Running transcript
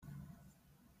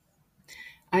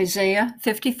Isaiah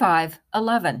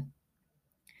 55:11.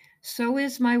 So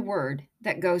is my word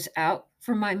that goes out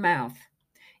from my mouth.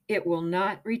 It will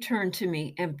not return to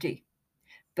me empty,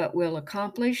 but will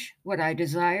accomplish what I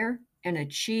desire and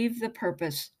achieve the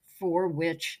purpose for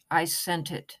which I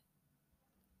sent it.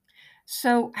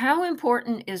 So, how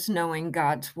important is knowing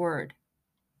God's word?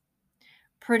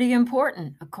 Pretty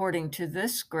important, according to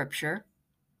this scripture.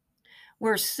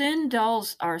 Where sin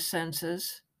dulls our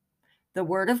senses, the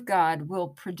word of God will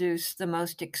produce the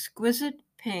most exquisite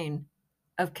pain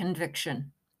of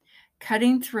conviction,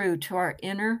 cutting through to our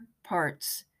inner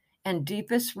parts and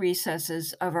deepest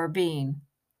recesses of our being,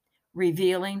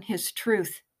 revealing his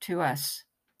truth to us.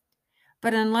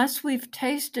 But unless we've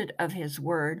tasted of his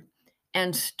word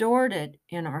and stored it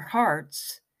in our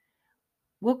hearts,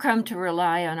 we'll come to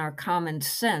rely on our common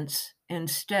sense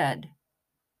instead.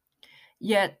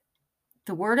 Yet,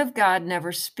 the word of God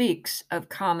never speaks of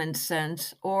common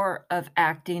sense or of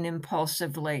acting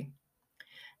impulsively.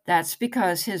 That's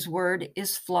because his word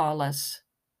is flawless.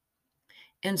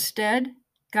 Instead,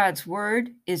 God's word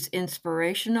is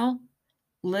inspirational,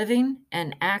 living,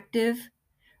 and active,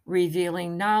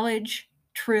 revealing knowledge,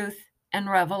 truth, and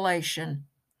revelation,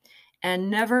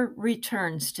 and never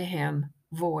returns to him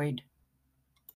void.